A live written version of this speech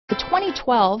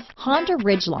2012 Honda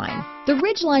Ridgeline. The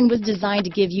Ridgeline was designed to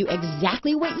give you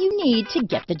exactly what you need to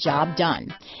get the job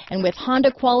done. And with Honda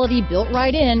quality built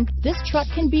right in, this truck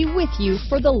can be with you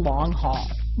for the long haul.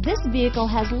 This vehicle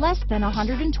has less than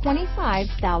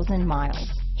 125,000 miles.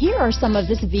 Here are some of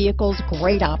this vehicle's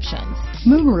great options: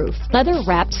 moonroof,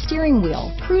 leather-wrapped steering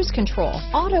wheel, cruise control,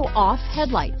 auto-off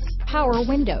headlights, power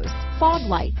windows, fog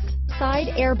lights, side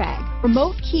airbag,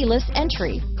 remote keyless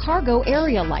entry, cargo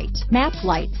area light, map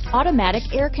lights, automatic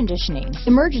air conditioning,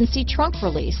 emergency trunk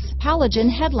release, halogen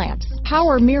headlamps,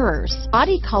 power mirrors,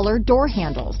 body color door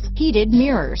handles, heated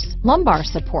mirrors, lumbar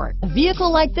support. A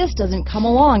vehicle like this doesn't come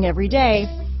along every day.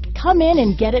 Come in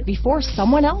and get it before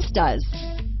someone else does.